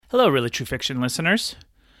Hello, Really True Fiction listeners.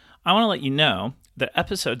 I want to let you know that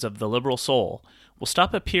episodes of The Liberal Soul will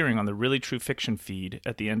stop appearing on the Really True Fiction feed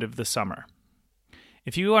at the end of the summer.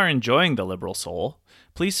 If you are enjoying The Liberal Soul,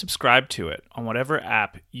 please subscribe to it on whatever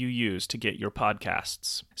app you use to get your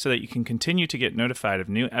podcasts so that you can continue to get notified of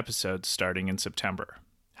new episodes starting in September.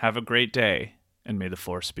 Have a great day, and may the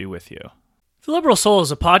Force be with you. The Liberal Soul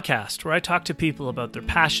is a podcast where I talk to people about their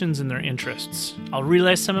passions and their interests. I'll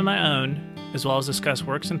relay some of my own, as well as discuss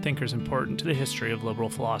works and thinkers important to the history of liberal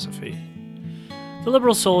philosophy. The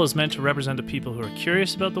Liberal Soul is meant to represent the people who are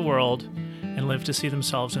curious about the world and live to see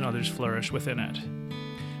themselves and others flourish within it.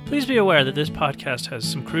 Please be aware that this podcast has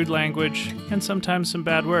some crude language and sometimes some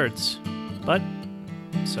bad words, but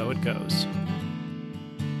so it goes.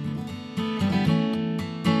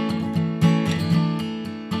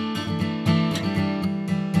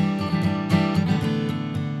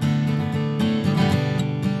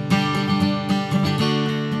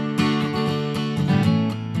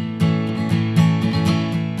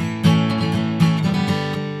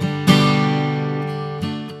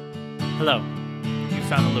 Hello, you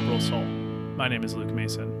found the Liberal Soul. My name is Luke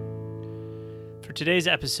Mason. For today's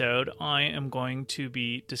episode, I am going to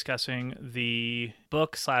be discussing the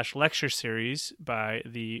book/lecture series by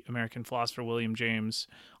the American philosopher William James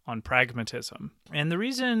on pragmatism. And the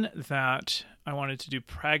reason that I wanted to do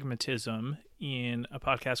pragmatism in a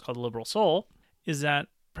podcast called The Liberal Soul is that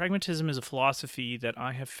pragmatism is a philosophy that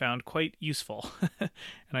I have found quite useful.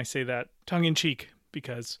 And I say that tongue-in-cheek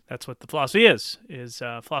because that's what the philosophy is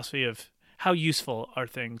a philosophy of how useful are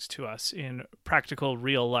things to us in practical,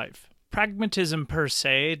 real life. Pragmatism per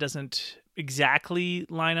se doesn't exactly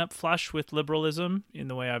line up flush with liberalism in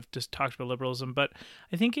the way I've just talked about liberalism, but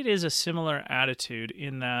I think it is a similar attitude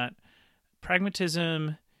in that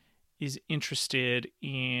pragmatism is interested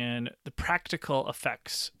in the practical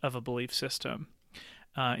effects of a belief system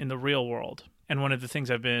in the real world. And one of the things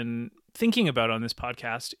I've been thinking about on this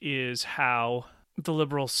podcast is how the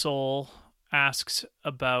Liberal Soul asks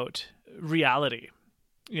about reality.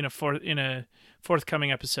 In a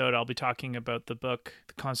forthcoming episode, I'll be talking about the book,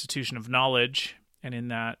 The Constitution of Knowledge, and in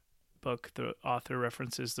that book, the author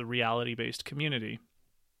references the reality-based community.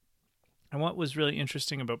 And what was really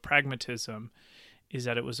interesting about pragmatism is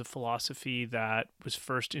that it was a philosophy that was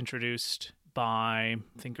first introduced by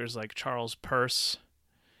thinkers like Charles Peirce,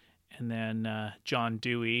 and then John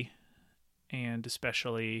Dewey, and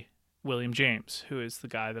especially William James, who is the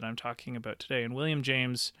guy that I'm talking about today. And William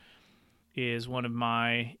James is one of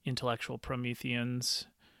my intellectual Prometheans.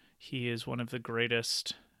 He is one of the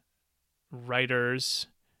greatest writers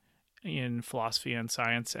in philosophy and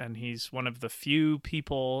science, and he's one of the few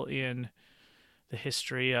people in the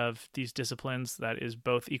history of these disciplines that is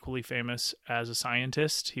both equally famous as a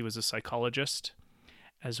scientist. He was a psychologist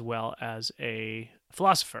as well as a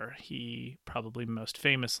philosopher. He probably most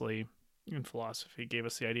famously in philosophy gave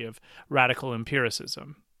us the idea of radical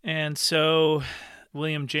empiricism. And so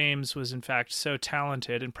William James was in fact so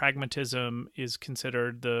talented, and pragmatism is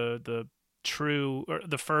considered the true, or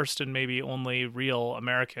the first and maybe only real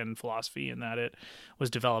American philosophy, in that it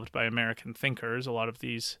was developed by American thinkers. A lot of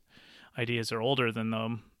these ideas are older than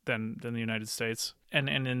the United States. And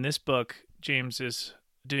in this book, James is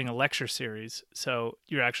doing a lecture series, so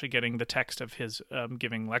you're actually getting the text of his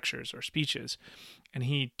giving lectures or speeches, and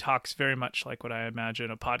he talks very much like what I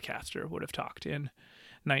imagine a podcaster would have talked in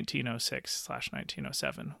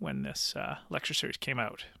 1906/1907 when this lecture series came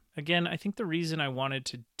out. Again, I think the reason I wanted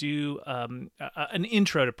to do an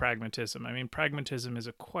intro to pragmatism, I mean, pragmatism is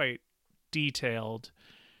a quite detailed,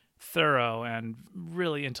 thorough, and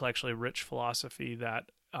really intellectually rich philosophy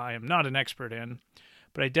that I am not an expert in,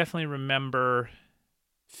 but I definitely remember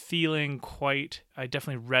I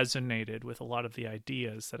definitely resonated with a lot of the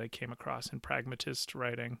ideas that I came across in pragmatist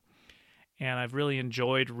writing. And I've really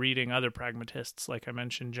enjoyed reading other pragmatists, like I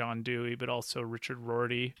mentioned John Dewey, but also Richard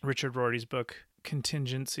Rorty. Richard Rorty's book,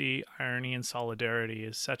 Contingency, Irony, and Solidarity,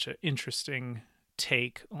 is such an interesting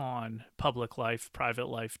take on public life, private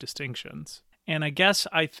life distinctions. And I guess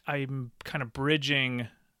I'm kind of bridging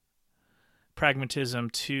pragmatism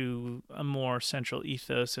to a more central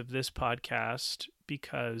ethos of this podcast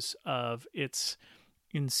because of its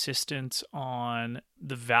insistence on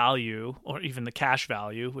the value, or even the cash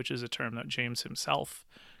value, which is a term that James himself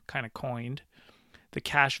kind of coined. The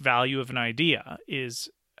cash value of an idea is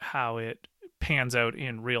how it pans out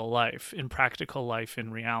in real life, in practical life,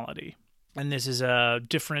 in reality. And this is a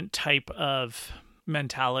different type of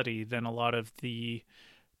mentality than a lot of the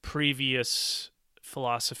previous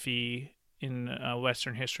philosophy in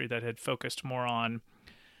Western history that had focused more on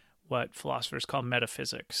what philosophers call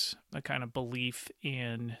metaphysics, a kind of belief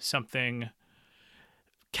in something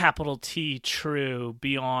capital T true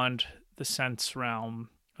beyond the sense realm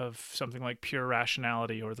of something like pure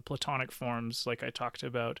rationality or the Platonic forms, like I talked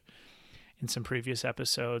about in some previous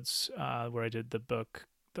episodes where I did the book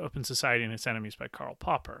The Open Society and Its Enemies by Karl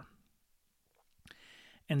Popper.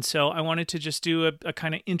 And so I wanted to just do a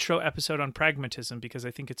kind of intro episode on pragmatism because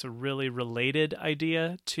I think it's a really related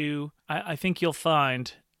idea to, I think you'll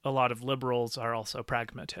find a lot of liberals are also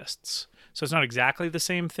pragmatists. So it's not exactly the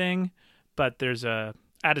same thing, but there's a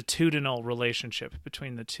attitudinal relationship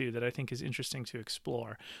between the two that I think is interesting to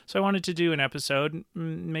explore. So I wanted to do an episode,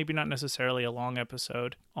 maybe not necessarily a long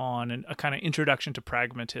episode, on a kind of introduction to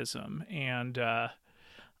pragmatism. And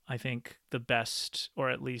I think the best, or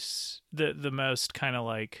at least the most kind of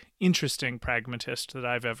like interesting pragmatist that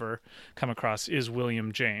I've ever come across is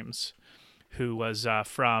William James, who was I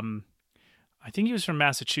think he was from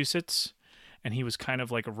Massachusetts, and he was kind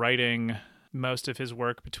of like writing most of his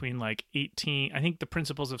work between like I think The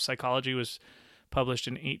Principles of Psychology was published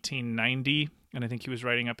in 1890, and I think he was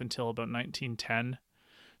writing up until about 1910.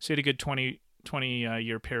 So he had a good 20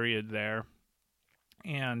 year period there.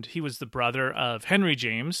 And he was the brother of Henry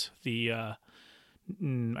James, the, I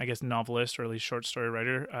guess, novelist or at least short story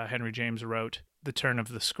writer. Henry James wrote The Turn of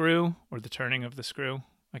the Screw, or The Turning of the Screw.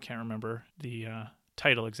 I can't remember the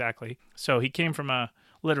title exactly. So he came from a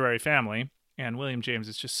literary family, and William James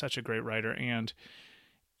is just such a great writer. And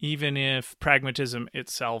even if pragmatism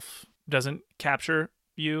itself doesn't capture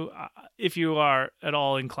you, if you are at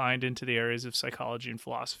all inclined into the areas of psychology and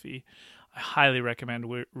philosophy, I highly recommend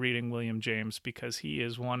reading William James because he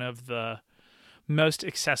is one of the most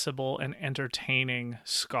accessible and entertaining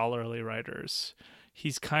scholarly writers.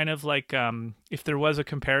 He's kind of like, if there was a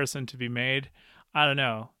comparison to be made, I don't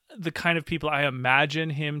know, the kind of people I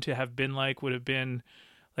imagine him to have been like would have been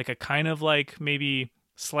like a kind of like maybe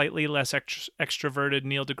slightly less extroverted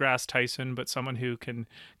Neil deGrasse Tyson, but someone who can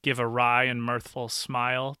give a wry and mirthful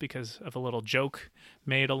smile because of a little joke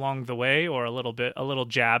made along the way, or a little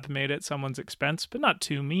jab made at someone's expense, but not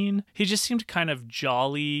too mean. He just seemed kind of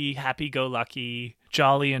jolly, happy-go-lucky,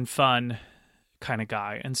 jolly and fun kind of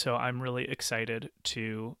guy. And so I'm really excited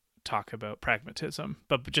to talk about pragmatism.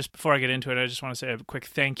 But just before I get into it, I just want to say a quick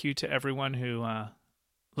thank you to everyone who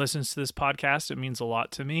listens to this podcast. It means a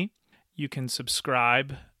lot to me. You can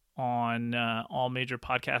subscribe on all major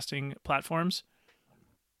podcasting platforms: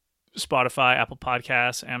 Spotify, Apple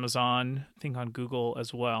Podcasts, Amazon, I think on Google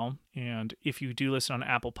as well. And if you do listen on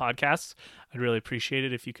Apple Podcasts, I'd really appreciate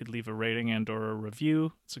it if you could leave a rating and or a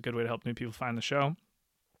review. It's a good way to help new people find the show.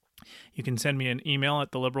 You can send me an email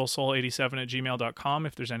at theliberalsoul87@gmail.com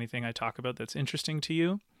if there's anything I talk about that's interesting to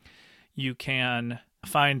you. You can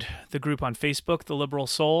find the group on Facebook, The Liberal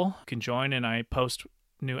Soul. You can join, and I post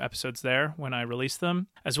new episodes there when I release them.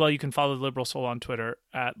 As well, you can follow The Liberal Soul on Twitter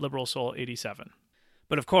at liberalsoul87.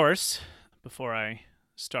 But of course, before I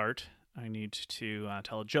start, I need to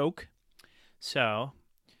tell a joke. So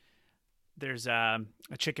there's a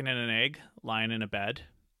chicken and an egg lying in a bed,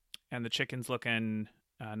 and the chicken's looking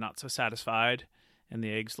not so satisfied, and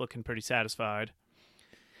the egg's looking pretty satisfied.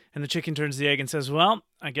 And the chicken turns to the egg and says, "Well,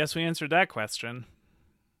 I guess we answered that question."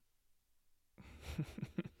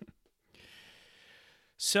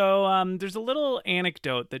 So there's a little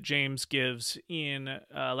anecdote that James gives in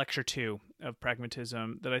Lecture 2 of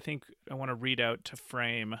Pragmatism that I think I want to read out to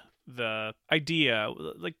frame the idea,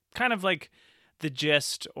 like kind of like the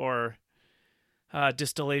gist or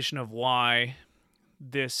distillation of why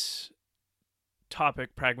this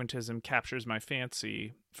topic, pragmatism, captures my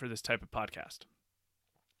fancy for this type of podcast.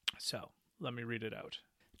 So let me read it out.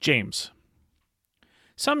 James.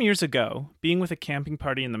 Some years ago, being with a camping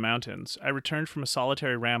party in the mountains, I returned from a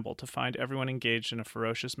solitary ramble to find everyone engaged in a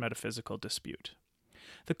ferocious metaphysical dispute.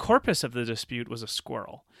 The corpus of the dispute was a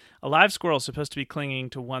squirrel, a live squirrel supposed to be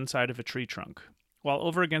clinging to one side of a tree trunk, while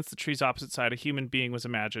over against the tree's opposite side a human being was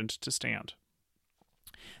imagined to stand.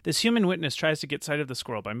 This human witness tries to get sight of the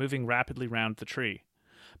squirrel by moving rapidly round the tree.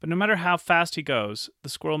 But no matter how fast he goes, the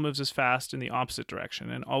squirrel moves as fast in the opposite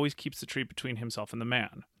direction and always keeps the tree between himself and the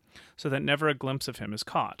man, so that never a glimpse of him is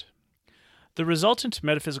caught. The resultant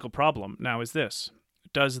metaphysical problem now is this: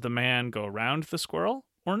 does the man go round the squirrel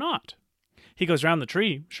or not? He goes round the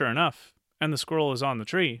tree, sure enough, and the squirrel is on the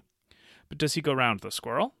tree. But does he go round the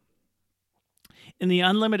squirrel? In the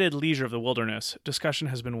unlimited leisure of the wilderness, discussion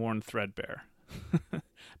has been worn threadbare.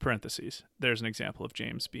 Parentheses. There's an example of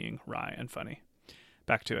James being wry and funny.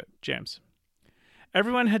 Back to it. James.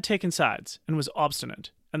 Everyone had taken sides and was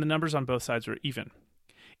obstinate, and the numbers on both sides were even.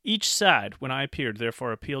 Each side, when I appeared,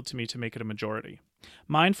 therefore appealed to me to make it a majority.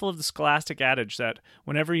 Mindful of the scholastic adage that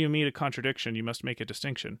whenever you meet a contradiction, you must make a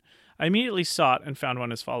distinction, I immediately sought and found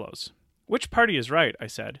one as follows. Which party is right, I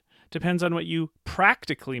said, depends on what you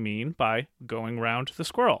practically mean by going round the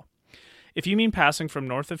squirrel. If you mean passing from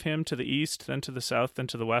north of him to the east, then to the south, then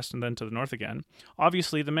to the west, and then to the north again,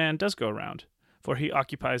 obviously the man does go around, for he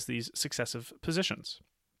occupies these successive positions.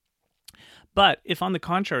 But if on the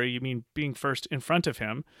contrary you mean being first in front of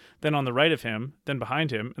him, then on the right of him, then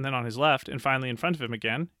behind him, and then on his left, and finally in front of him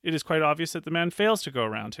again, it is quite obvious that the man fails to go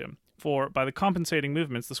around him. For by the compensating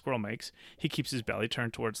movements the squirrel makes, he keeps his belly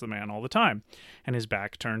turned towards the man all the time, and his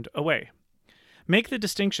back turned away. Make the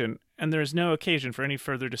distinction, and there is no occasion for any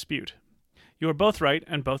further dispute. You are both right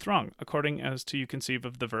and both wrong, according as to you conceive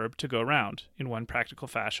of the verb to go round, in one practical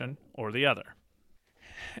fashion or the other.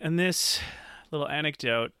 And this little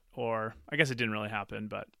anecdote, or I guess it didn't really happen,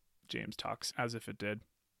 but James talks as if it did,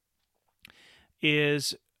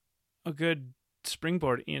 is a good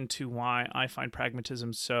springboard into why I find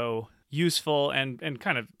pragmatism so useful and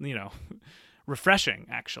kind of, refreshing,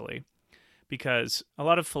 actually. Because a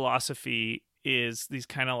lot of philosophy is these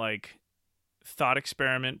kind of like thought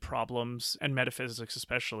experiment problems, and metaphysics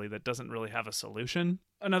especially, that doesn't really have a solution.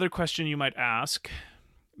 Another question you might ask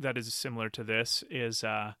that is similar to this is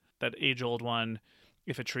that age-old one,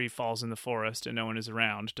 if a tree falls in the forest and no one is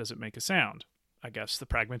around, does it make a sound? I guess the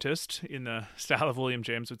pragmatist, in the style of William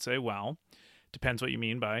James, would say, well, depends what you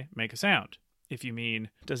mean by make a sound. If you mean,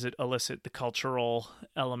 does it elicit the cultural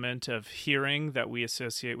element of hearing that we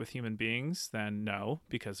associate with human beings, then no,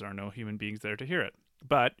 because there are no human beings there to hear it.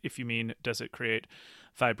 But if you mean, does it create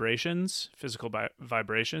vibrations, physical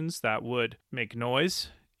vibrations that would make noise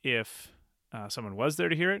if someone was there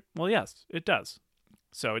to hear it? Well, yes, it does.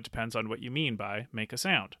 So it depends on what you mean by make a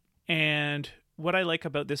sound. And what I like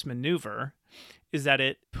about this maneuver is that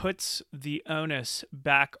it puts the onus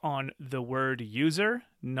back on the word user,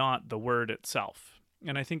 not the word itself.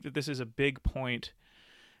 And I think that this is a big point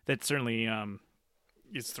that certainly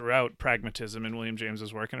is throughout pragmatism in William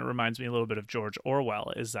James's work, and it reminds me a little bit of George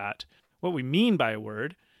Orwell, is that what we mean by a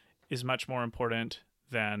word is much more important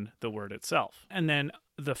than the word itself. And then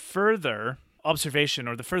the further observation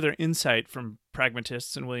or the further insight from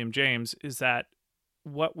pragmatists and William James is that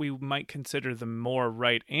what we might consider the more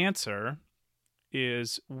right answer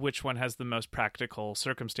is which one has the most practical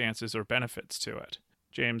circumstances or benefits to it.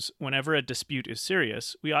 James, whenever a dispute is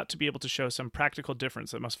serious, we ought to be able to show some practical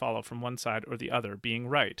difference that must follow from one side or the other being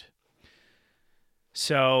right.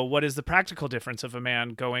 So what is the practical difference of a man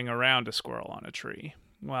going around a squirrel on a tree?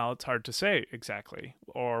 Well, it's hard to say exactly.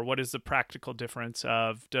 Or what is the practical difference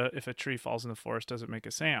of if a tree falls in the forest, does it make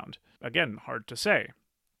a sound? Again, hard to say,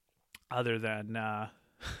 other than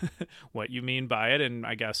what you mean by it. And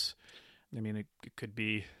I guess, it could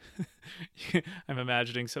be, I'm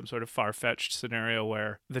imagining some sort of far-fetched scenario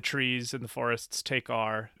where the trees in the forests take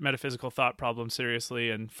our metaphysical thought problem seriously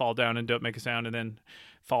and fall down and don't make a sound, and then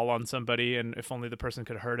fall on somebody, and if only the person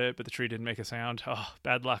could have heard it, but the tree didn't make a sound. Oh,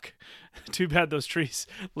 bad luck. Too bad those trees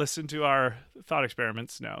listen to our thought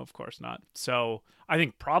experiments. No, of course not. So I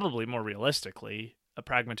think probably more realistically, a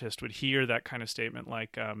pragmatist would hear that kind of statement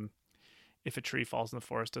like, if a tree falls in the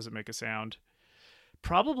forest, does it make a sound?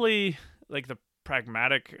 Probably like the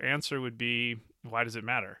pragmatic answer would be, why does it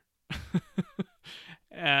matter?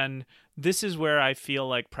 And this is where I feel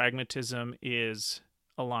like pragmatism is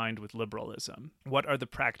aligned with liberalism. What are the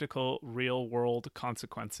practical, real-world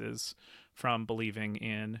consequences from believing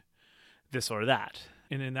in this or that?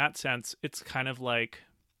 And in that sense, it's kind of like,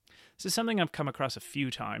 this is something I've come across a few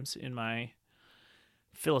times in my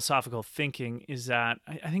philosophical thinking, is that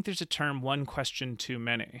I think there's a term, one question too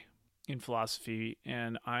many, in philosophy,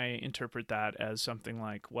 and I interpret that as something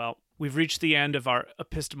like, well, we've reached the end of our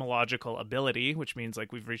epistemological ability, which means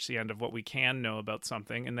like we've reached the end of what we can know about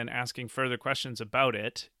something, and then asking further questions about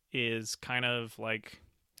it is kind of like,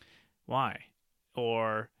 why?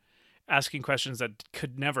 Or asking questions that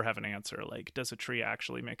could never have an answer, like, does a tree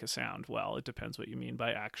actually make a sound? Well, it depends what you mean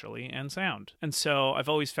by actually and sound. And so I've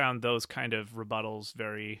always found those kind of rebuttals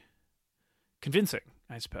very convincing,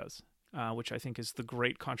 I suppose. Which I think is the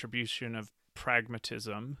great contribution of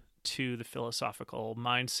pragmatism to the philosophical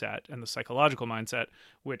mindset and the psychological mindset,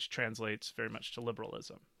 which translates very much to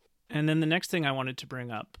liberalism. And then the next thing I wanted to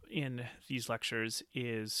bring up in these lectures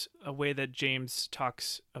is a way that James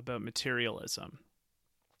talks about materialism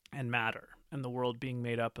and matter and the world being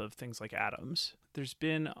made up of things like atoms.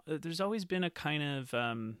 There's always been a kind of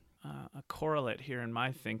a correlate here in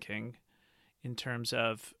my thinking in terms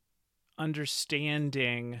of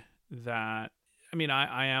understanding that,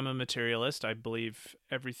 I am a materialist. I believe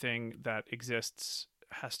everything that exists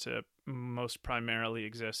has to most primarily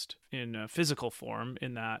exist in a physical form,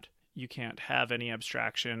 in that you can't have any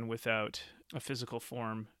abstraction without a physical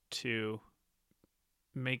form to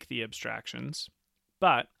make the abstractions.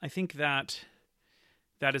 But I think that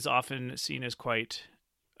is often seen as quite,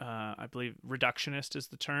 I believe, reductionist is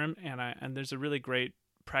the term, and there's a really great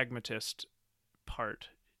pragmatist part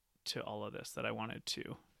to all of this that I wanted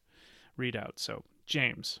to read out. So,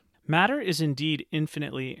 James. Matter is indeed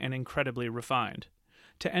infinitely and incredibly refined.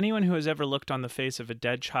 To anyone who has ever looked on the face of a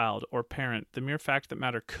dead child or parent, the mere fact that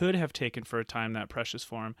matter could have taken for a time that precious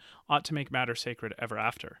form ought to make matter sacred ever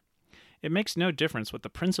after. It makes no difference what the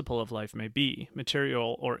principle of life may be,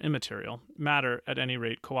 material or immaterial. Matter, at any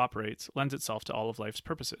rate, cooperates, lends itself to all of life's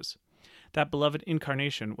purposes. That beloved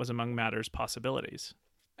incarnation was among matter's possibilities.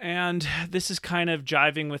 And this is kind of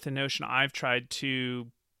jiving with a notion I've tried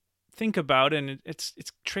to think about, and it's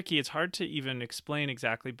tricky. It's hard to even explain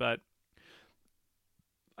exactly, but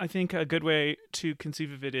I think a good way to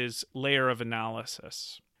conceive of it is layer of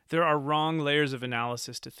analysis. There are wrong layers of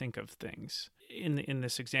analysis to think of things. In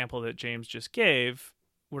this example that James just gave,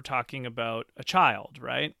 we're talking about a child,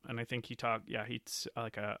 right? And I think he's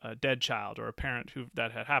like a dead child or a parent who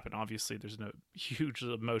that had happened. Obviously, there's no huge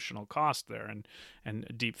emotional cost there and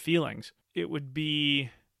deep feelings. It would be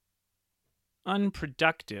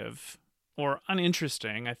unproductive or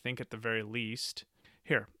uninteresting, I think, at the very least.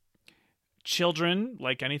 Here, children,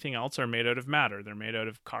 like anything else, are made out of matter. They're made out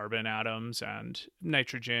of carbon atoms and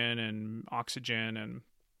nitrogen and oxygen and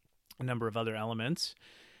a number of other elements.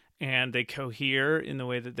 And they cohere in the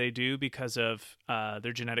way that they do because of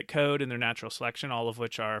their genetic code and their natural selection, all of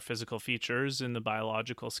which are physical features in the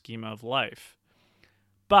biological schema of life.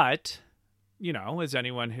 But, as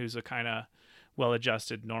anyone who's a kind of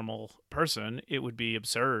well-adjusted, normal person, it would be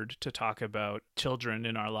absurd to talk about children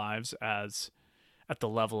in our lives as at the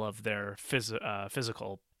level of their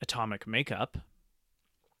physical atomic makeup.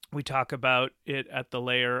 We talk about it at the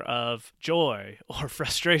layer of joy or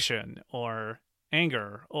frustration or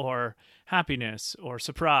anger or happiness or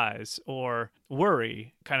surprise or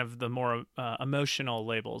worry, kind of the more emotional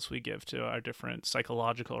labels we give to our different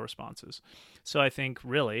psychological responses. So I think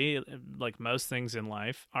really, like most things in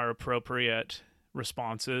life, our appropriate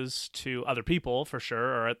responses to other people, for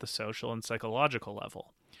sure, are at the social and psychological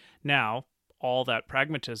level. Now, all that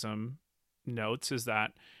pragmatism notes is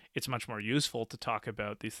that it's much more useful to talk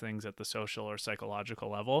about these things at the social or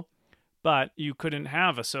psychological level, but you couldn't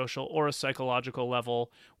have a social or a psychological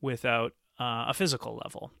level without a physical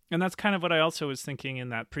level. And that's kind of what I also was thinking in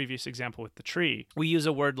that previous example with the tree. We use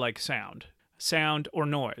a word like sound or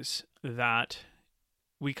noise, that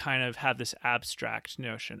we kind of have this abstract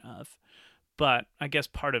notion of. But I guess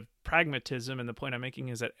part of pragmatism, and the point I'm making,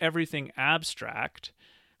 is that everything abstract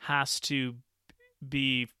has to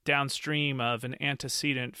be downstream of an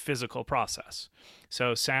antecedent physical process.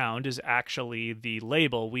 So sound is actually the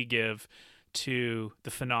label we give to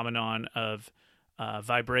the phenomenon of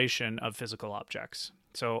vibration of physical objects.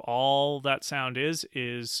 So all that sound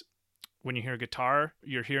is when you hear a guitar,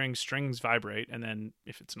 you're hearing strings vibrate, and then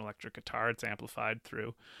if it's an electric guitar, it's amplified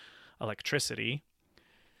through electricity.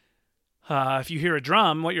 If you hear a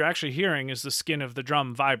drum, what you're actually hearing is the skin of the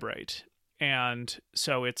drum vibrate. And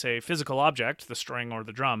so it's a physical object, the string or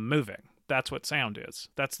the drum, moving. That's what sound is.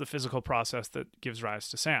 That's the physical process that gives rise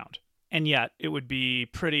to sound. And yet it would be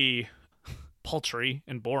pretty paltry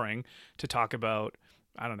and boring to talk about,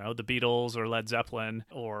 I don't know, the Beatles or Led Zeppelin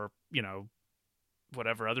or,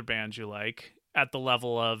 whatever other bands you like at the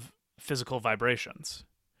level of physical vibrations.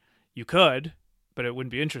 You could, but it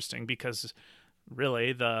wouldn't be interesting, because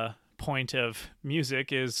really the point of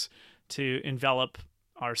music is to envelop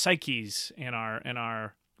our psyches and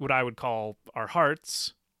our what I would call our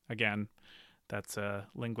hearts. Again, that's a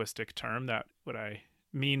linguistic term. That what I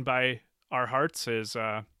mean by our hearts is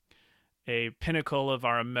a pinnacle of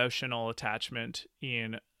our emotional attachment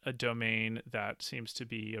in a domain that seems to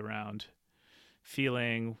be around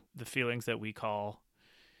the feelings that we call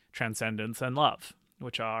transcendence and love,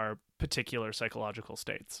 which are particular psychological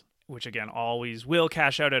states, which again always will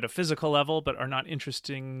cash out at a physical level, but are not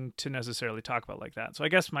interesting to necessarily talk about like that. So I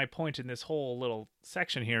guess my point in this whole little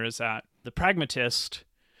section here is that the pragmatist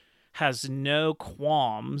has no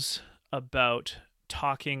qualms about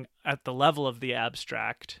talking at the level of the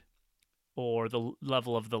abstract or the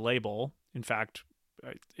level of the label. In fact,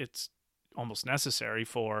 it's almost necessary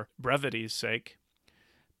for brevity's sake,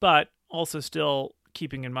 but also still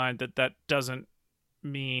keeping in mind that that doesn't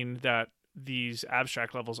mean that these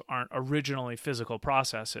abstract levels aren't originally physical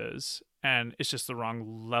processes, and it's just the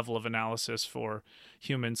wrong level of analysis for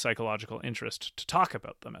human psychological interest to talk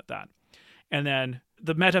about them at that. And then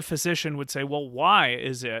the metaphysician would say, well, why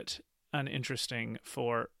is it uninteresting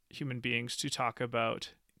for human beings to talk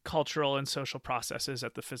about cultural and social processes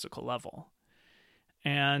at the physical level?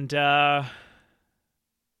 And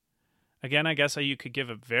Again, I guess you could give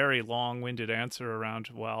a very long-winded answer around,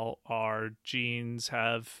 well, our genes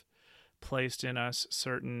have placed in us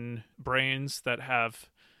certain brains that have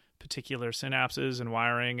particular synapses and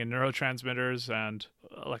wiring and neurotransmitters and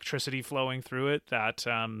electricity flowing through it that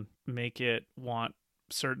make it want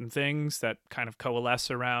certain things that kind of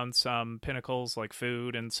coalesce around some pinnacles like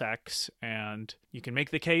food and sex. And you can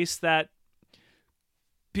make the case that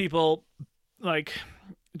people like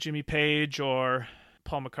Jimmy Page or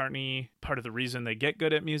Paul McCartney, part of the reason they get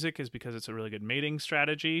good at music is because it's a really good mating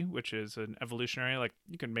strategy, which is an evolutionary, like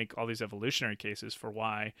you can make all these evolutionary cases for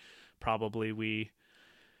why probably we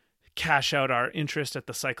cash out our interest at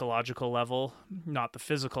the psychological level, not the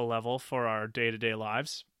physical level, for our day-to-day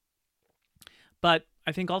lives. But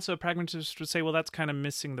I think also pragmatists would say, well, that's kind of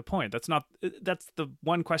missing the point. That's the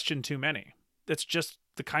one question too many. That's just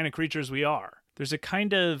the kind of creatures we are. There's a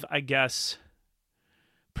kind of, I guess,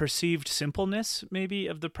 perceived simpleness maybe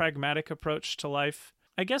of the pragmatic approach to life.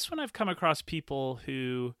 I guess when I've come across people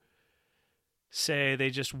who say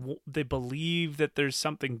they believe that there's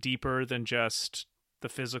something deeper than just the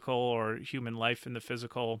physical or human life in the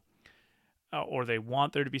physical, or they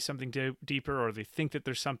want there to be something deeper, or they think that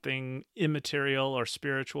there's something immaterial or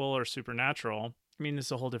spiritual or supernatural. I mean, this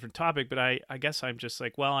is a whole different topic, but I guess I'm just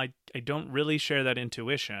like, well, I don't really share that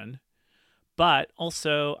intuition. But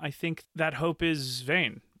also, I think that hope is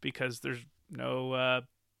vain because there's no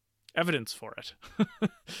evidence for it.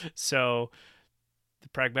 So the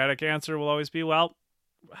pragmatic answer will always be, well,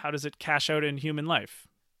 how does it cash out in human life?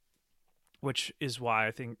 Which is why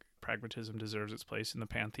I think pragmatism deserves its place in the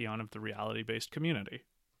pantheon of the reality-based community.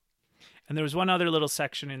 And there was one other little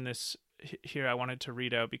section in this here I wanted to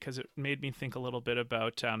read out because it made me think a little bit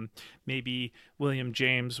about maybe William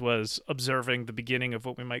James was observing the beginning of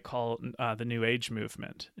what we might call the New Age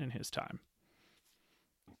movement in his time.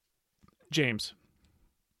 James.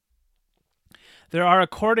 There are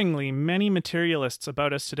accordingly many materialists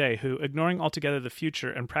about us today who, ignoring altogether the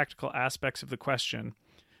future and practical aspects of the question,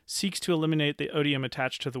 seeks to eliminate the odium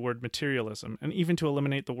attached to the word materialism, and even to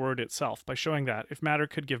eliminate the word itself, by showing that, if matter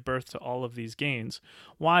could give birth to all of these gains,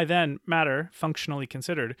 why then matter, functionally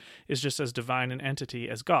considered, is just as divine an entity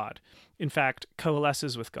as God, in fact,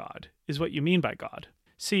 coalesces with God, is what you mean by God.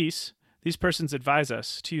 Cease, these persons advise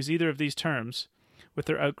us, to use either of these terms with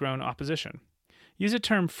their outgrown opposition. Use a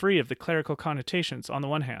term free of the clerical connotations on the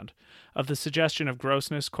one hand, of the suggestion of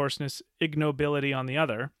grossness, coarseness, ignobility on the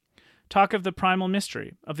other. Talk of the primal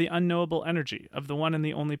mystery, of the unknowable energy, of the one and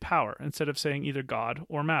the only power, instead of saying either God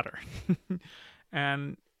or matter.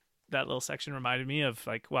 And that little section reminded me of,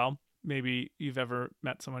 like, well, maybe you've ever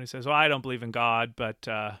met someone who says, well, I don't believe in God, but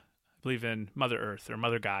I believe in Mother Earth or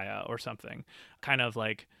Mother Gaia or something. Kind of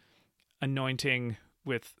like anointing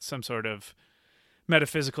with some sort of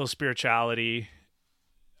metaphysical spirituality,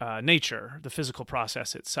 nature, the physical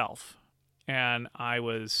process itself. And I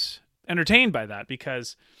was entertained by that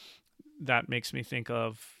because that makes me think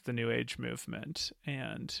of the New Age movement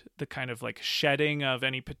and the kind of like shedding of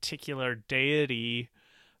any particular deity,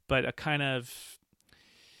 but a kind of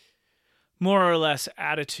more or less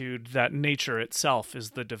attitude that nature itself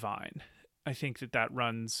is the divine. I think that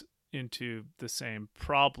runs into the same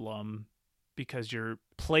problem because you're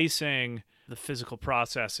placing the physical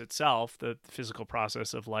process itself, the physical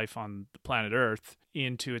process of life on the planet Earth,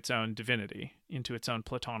 into its own divinity, into its own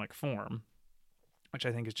Platonic form, which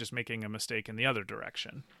I think is just making a mistake in the other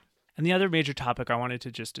direction. And the other major topic I wanted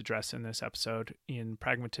to just address in this episode in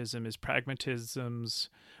pragmatism is pragmatism's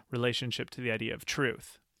relationship to the idea of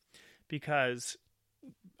truth. Because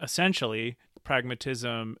essentially,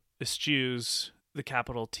 pragmatism eschews the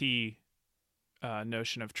capital T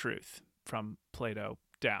notion of truth from Plato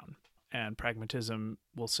down. And pragmatism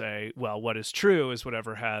will say, well, what is true is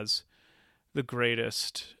whatever has the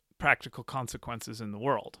greatest practical consequences in the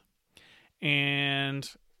world. And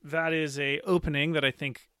that is a opening that I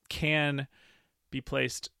think can be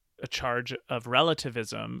placed a charge of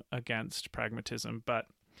relativism against pragmatism. But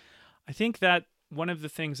I think that one of the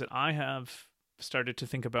things that I have started to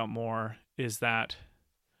think about more is that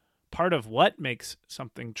part of what makes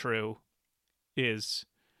something true is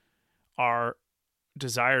our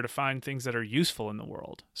desire to find things that are useful in the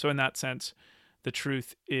world. So in that sense, the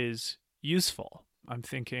truth is useful. I'm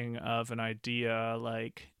thinking of an idea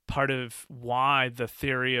like part of why the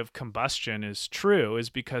theory of combustion is true is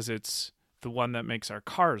because it's the one that makes our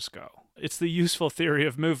cars go. It's the useful theory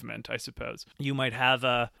of movement, I suppose. You might have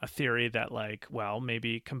a theory that, like, well,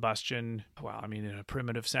 maybe combustion, in a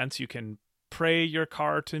primitive sense, you can pray your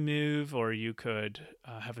car to move, or you could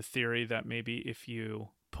have a theory that maybe if you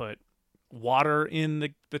put water in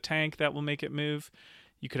the tank that will make it move.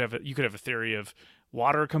 You could have a theory of,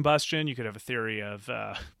 water combustion. You could have a theory of,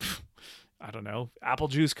 apple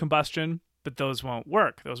juice combustion, but those won't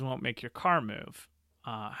work. Those won't make your car move.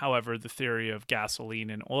 However, the theory of gasoline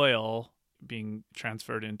and oil being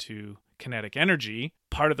transferred into kinetic energy,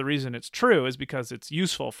 part of the reason it's true is because it's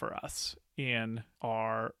useful for us in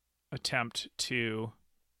our attempt to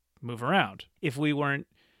move around. If we weren't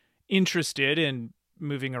interested in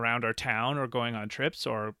moving around our town or going on trips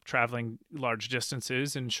or traveling large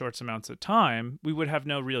distances in short amounts of time, we would have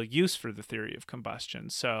no real use for the theory of combustion.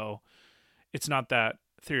 So it's not that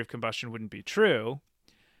theory of combustion wouldn't be true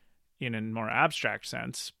in a more abstract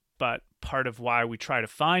sense, but part of why we try to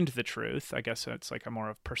find the truth, I guess it's like a more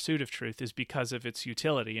of pursuit of truth, is because of its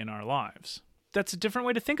utility in our lives. That's a different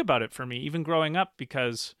way to think about it for me, even growing up,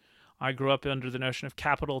 because I grew up under the notion of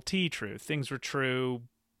capital T truth. Things were true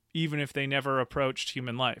even if they never approached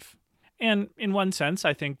human life. And in one sense,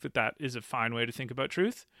 I think that that is a fine way to think about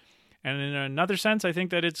truth. And in another sense, I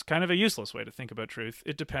think that it's kind of a useless way to think about truth.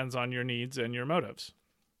 It depends on your needs and your motives.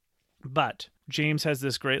 But James has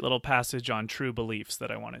this great little passage on true beliefs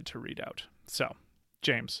that I wanted to read out. So,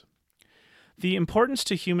 James. The importance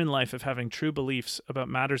to human life of having true beliefs about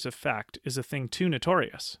matters of fact is a thing too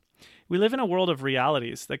notorious. We live in a world of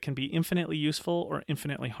realities that can be infinitely useful or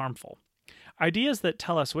infinitely harmful. Ideas that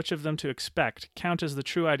tell us which of them to expect count as the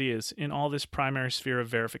true ideas in all this primary sphere of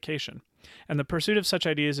verification, and the pursuit of such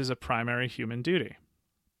ideas is a primary human duty.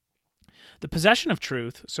 The possession of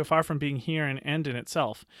truth, so far from being here an end in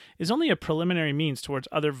itself, is only a preliminary means towards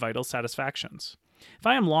other vital satisfactions. If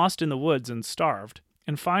I am lost in the woods and starved,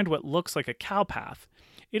 and find what looks like a cow path,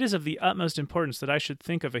 it is of the utmost importance that I should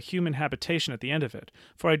think of a human habitation at the end of it,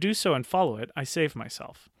 for I do so and follow it, I save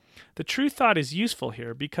myself. The true thought is useful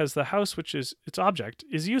here because the house which is its object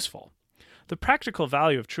is useful. The practical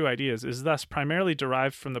value of true ideas is thus primarily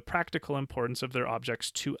derived from the practical importance of their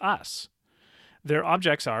objects to us. Their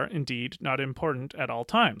objects are, indeed, not important at all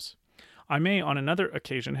times. I may on another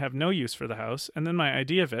occasion have no use for the house, and then my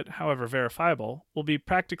idea of it, however verifiable, will be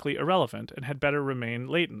practically irrelevant and had better remain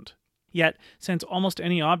latent. Yet, since almost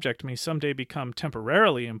any object may someday become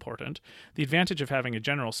temporarily important, the advantage of having a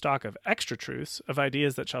general stock of extra truths, of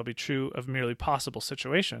ideas that shall be true of merely possible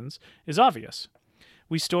situations, is obvious.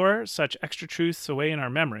 We store such extra truths away in our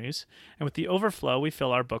memories, and with the overflow we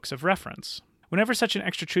fill our books of reference. Whenever such an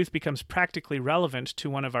extra truth becomes practically relevant to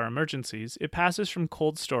one of our emergencies, it passes from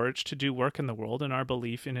cold storage to do work in the world, and our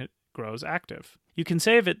belief in it grows active. You can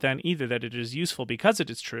say of it then either that it is useful because it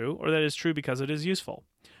is true, or that it is true because it is useful.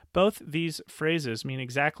 Both these phrases mean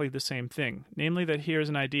exactly the same thing, namely that here is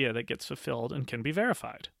an idea that gets fulfilled and can be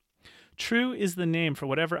verified. True is the name for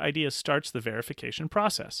whatever idea starts the verification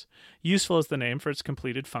process. Useful is the name for its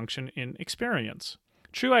completed function in experience.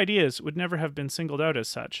 True ideas would never have been singled out as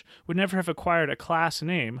such, would never have acquired a class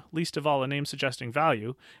name, least of all a name suggesting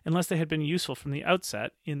value, unless they had been useful from the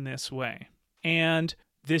outset in this way. And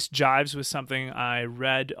this jives with something I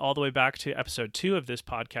read all the way back to episode 2 of this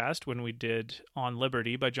podcast when we did On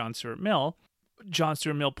Liberty by John Stuart Mill. John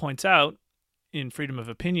Stuart Mill points out in Freedom of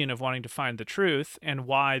Opinion of wanting to find the truth and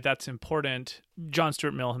why that's important. John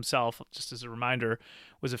Stuart Mill himself, just as a reminder,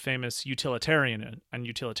 was a famous utilitarian, and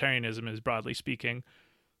utilitarianism is, broadly speaking,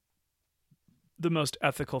 the most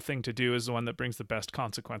ethical thing to do is the one that brings the best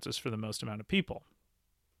consequences for the most amount of people.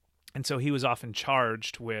 And so he was often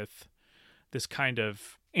charged with this kind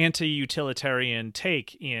of anti-utilitarian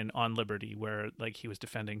take in On Liberty, where like he was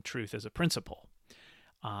defending truth as a principle,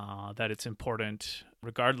 that it's important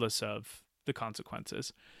regardless of the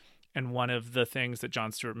consequences. And one of the things that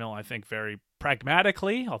John Stuart Mill, I think very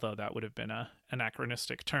pragmatically, although that would have been an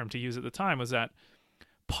anachronistic term to use at the time, was that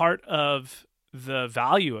part of the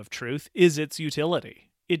value of truth is its utility.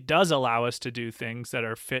 It does allow us to do things that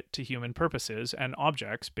are fit to human purposes and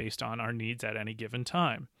objects based on our needs at any given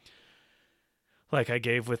time. Like I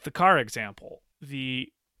gave with the car example,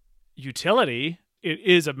 the utility, it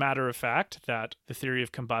is a matter of fact that the theory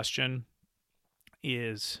of combustion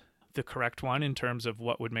is the correct one in terms of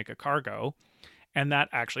what would make a car go, and that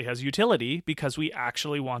actually has utility because we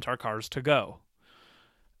actually want our cars to go.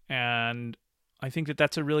 And I think that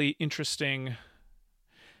that's a really interesting,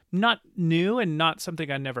 not new and not something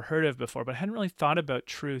I'd never heard of before, but I hadn't really thought about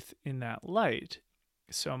truth in that light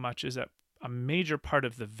so much as that a major part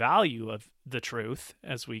of the value of the truth,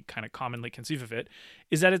 as we kind of commonly conceive of it,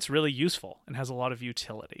 is that it's really useful and has a lot of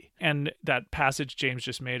utility. And that passage James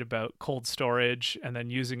just made about cold storage and then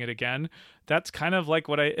using it again, that's kind of like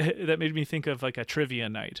that made me think of like a trivia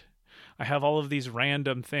night. I have all of these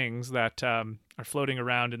random things that are floating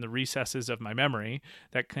around in the recesses of my memory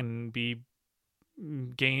that can be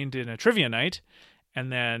gained in a trivia night.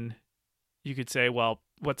 And then you could say, well,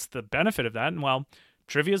 what's the benefit of that? And well,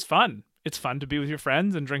 trivia is fun. It's fun to be with your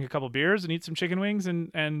friends and drink a couple beers and eat some chicken wings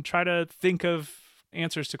and try to think of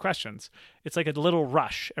answers to questions. It's like a little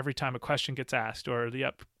rush every time a question gets asked or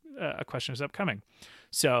a question is upcoming.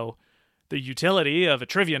 So the utility of a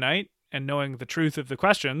trivia night and knowing the truth of the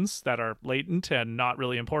questions that are latent and not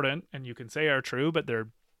really important and you can say are true, but they're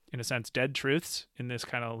in a sense dead truths in this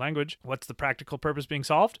kind of language. What's the practical purpose being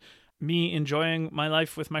solved? Me enjoying my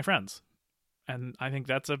life with my friends. And I think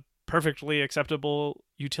that's a perfectly acceptable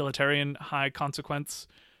utilitarian high consequence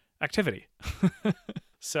activity.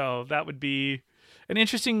 So that would be an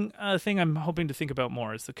interesting thing I'm hoping to think about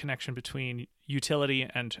more, is the connection between utility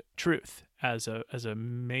and truth as a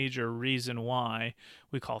major reason why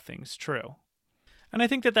we call things true. And I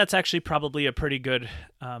think that that's actually probably a pretty good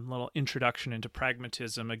little introduction into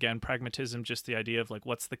pragmatism. Again, pragmatism, just the idea of like,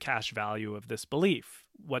 what's the cash value of this belief?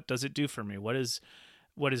 What does it do for me? What is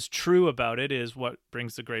true about it is what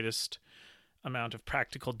brings the greatest amount of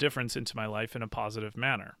practical difference into my life in a positive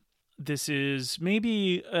manner. This is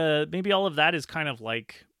maybe all of that is kind of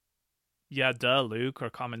like, yeah, duh, Luke, or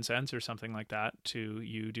common sense or something like that to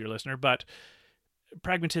you, dear listener. But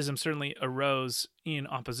pragmatism certainly arose in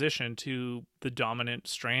opposition to the dominant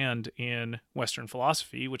strand in Western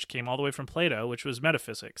philosophy, which came all the way from Plato, which was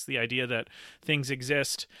metaphysics, the idea that things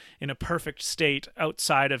exist in a perfect state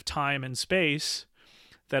outside of time and space,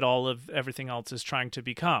 that all of everything else is trying to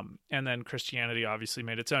become. And then Christianity obviously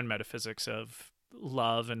made its own metaphysics of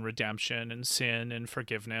love and redemption and sin and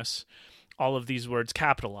forgiveness, all of these words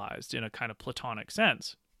capitalized in a kind of Platonic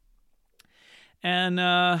sense. And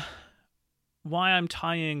why I'm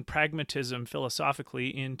tying pragmatism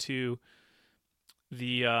philosophically into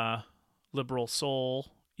the liberal soul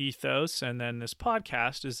ethos and then this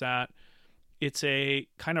podcast is that it's a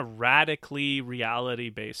kind of radically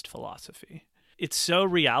reality-based philosophy. It's so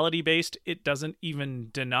reality-based, it doesn't even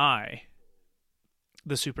deny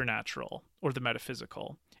the supernatural or the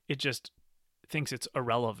metaphysical. It just thinks it's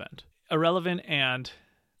irrelevant. Irrelevant, and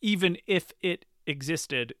even if it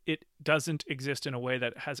existed, it doesn't exist in a way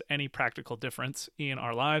that has any practical difference in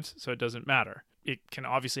our lives, so it doesn't matter. It can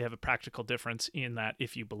obviously have a practical difference in that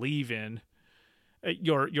if you believe in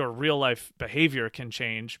your real life behavior can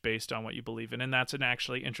change based on what you believe in. And that's an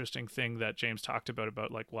actually interesting thing that James talked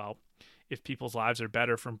about like, well, if people's lives are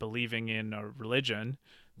better from believing in a religion,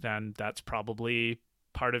 then that's probably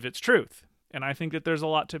part of its truth. And I think that there's a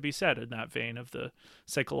lot to be said in that vein of the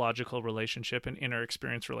psychological relationship and inner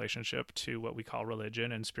experience relationship to what we call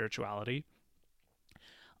religion and spirituality.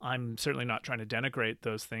 I'm certainly not trying to denigrate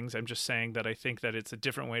those things. I'm just saying that I think that it's a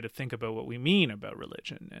different way to think about what we mean about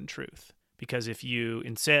religion and truth. Because if you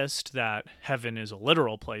insist that heaven is a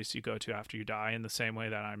literal place you go to after you die, in the same way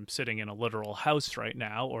that I'm sitting in a literal house right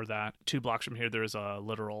now, or that 2 blocks from here there's a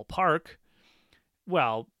literal park,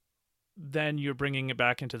 well, then you're bringing it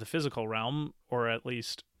back into the physical realm, or at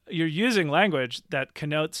least you're using language that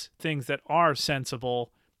connotes things that are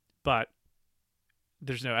sensible, but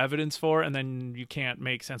there's no evidence for, and then you can't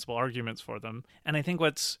make sensible arguments for them. And I think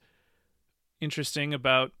what's interesting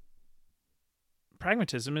about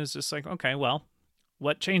pragmatism is just like, okay, well,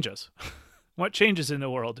 what changes? What changes in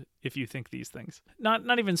the world if you think these things?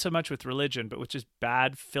 Not even so much with religion, but with just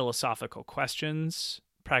bad philosophical questions.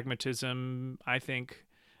 Pragmatism, I think,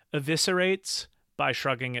 eviscerates by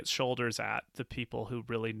shrugging its shoulders at the people who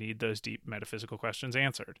really need those deep metaphysical questions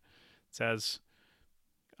answered. It says,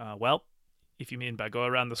 well, if you mean by go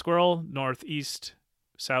around the squirrel, north, east,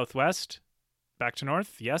 south, west, back to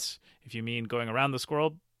north, yes. If you mean going around the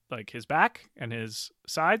squirrel, like his back and his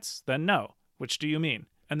sides, then no. Which do you mean?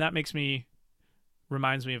 And that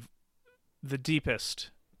reminds me of the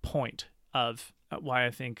deepest point of why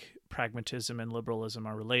I think pragmatism and liberalism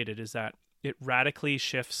are related, is that it radically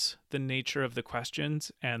shifts the nature of the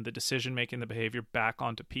questions and the decision-making, the behavior back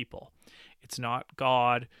onto people. It's not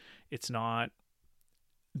God. It's not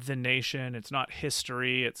the nation. It's not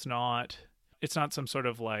history. It's not some sort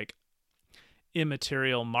of like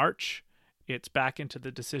immaterial march. It's back into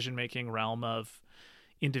the decision-making realm of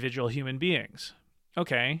individual human beings.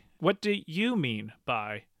 Okay, what do you mean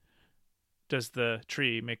by does the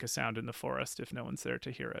tree make a sound in the forest if no one's there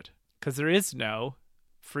to hear it? Because there is no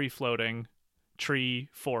free-floating tree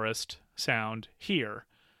forest sound here.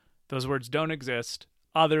 Those words don't exist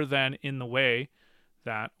other than in the way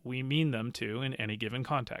that we mean them to in any given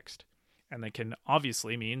context. And they can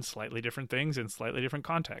obviously mean slightly different things in slightly different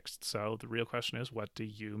contexts. So the real question is, what do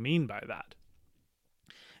you mean by that?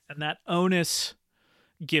 And that onus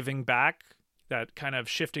giving back, that kind of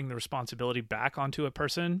shifting the responsibility back onto a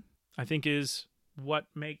person, I think is what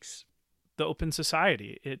makes the open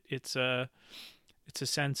society. It's a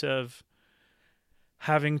sense of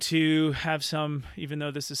having to have some, even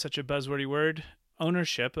though this is such a buzzwordy word,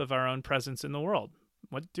 ownership of our own presence in the world.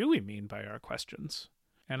 What do we mean by our questions?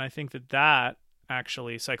 And I think that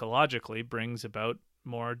actually psychologically brings about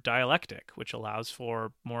more dialectic, which allows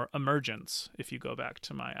for more emergence. If you go back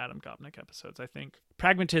to my Adam Gopnik episodes, I think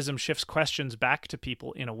pragmatism shifts questions back to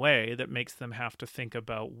people in a way that makes them have to think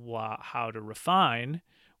about how to refine,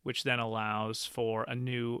 which then allows for a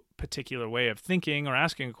new particular way of thinking or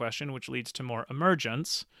asking a question, which leads to more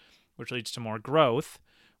emergence, which leads to more growth,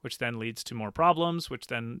 which then leads to more problems, which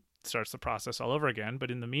then starts the process all over again. But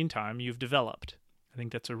in the meantime, you've developed. I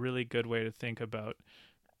think that's a really good way to think about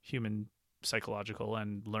human psychological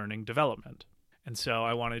and learning development. And so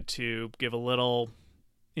I wanted to give a little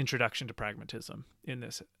introduction to pragmatism in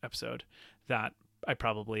this episode that I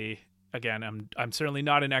probably, again, I'm certainly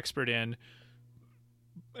not an expert in,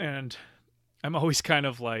 and I'm always kind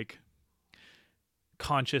of like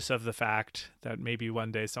conscious of the fact that maybe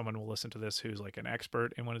one day someone will listen to this who's like an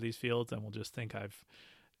expert in one of these fields and will just think I've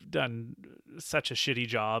done such a shitty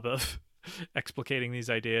job of explicating these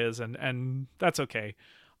ideas, and that's okay.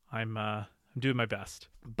 I'm doing my best.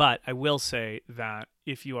 But I will say that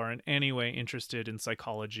if you are in any way interested in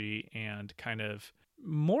psychology and kind of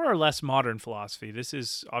more or less modern philosophy, this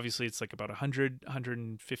is obviously, it's like about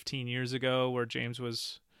 115 years ago where James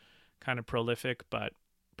was kind of prolific, but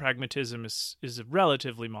pragmatism is a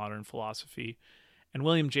relatively modern philosophy. And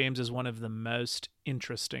William James is one of the most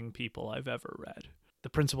interesting people I've ever read. The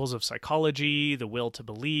principles of psychology, the will to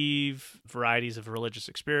believe, varieties of religious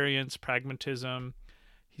experience, pragmatism.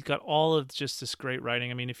 He's got all of just this great writing.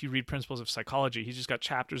 I mean, if you read Principles of Psychology, he's just got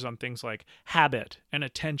chapters on things like habit and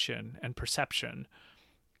attention and perception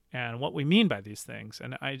and what we mean by these things.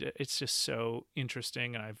 And it's just so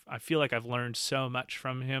interesting. And I feel like I've learned so much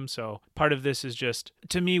from him. So part of this is just,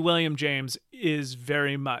 to me, William James is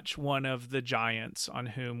very much one of the giants on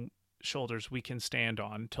whom shoulders we can stand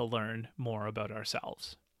on to learn more about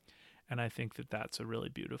ourselves. And I think that that's a really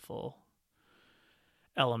beautiful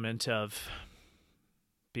element of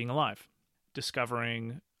being alive,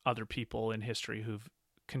 discovering other people in history who've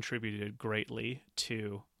contributed greatly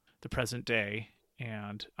to the present day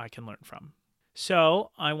and I can learn from.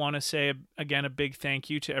 So I want to say, again, a big thank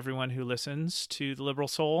you to everyone who listens to The Liberal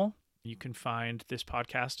Soul. You can find this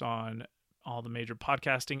podcast on all the major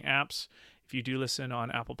podcasting apps. If you do listen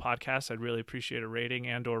on Apple Podcasts, I'd really appreciate a rating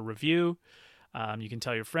and or review. You can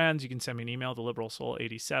tell your friends. You can send me an email,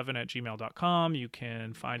 theliberalsoul87@gmail.com. You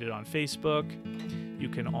can find it on Facebook. You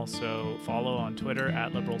can also follow on Twitter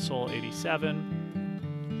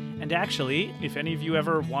 @liberalsoul87. And actually, if any of you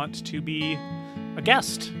ever want to be a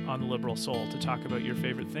guest on The Liberal Soul to talk about your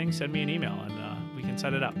favorite thing, send me an email and we can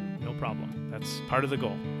set it up. No problem. That's part of the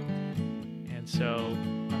goal. And so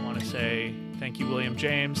I want to say thank you, William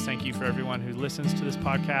James. Thank you for everyone who listens to this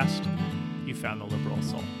podcast. You found The Liberal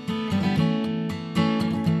Soul.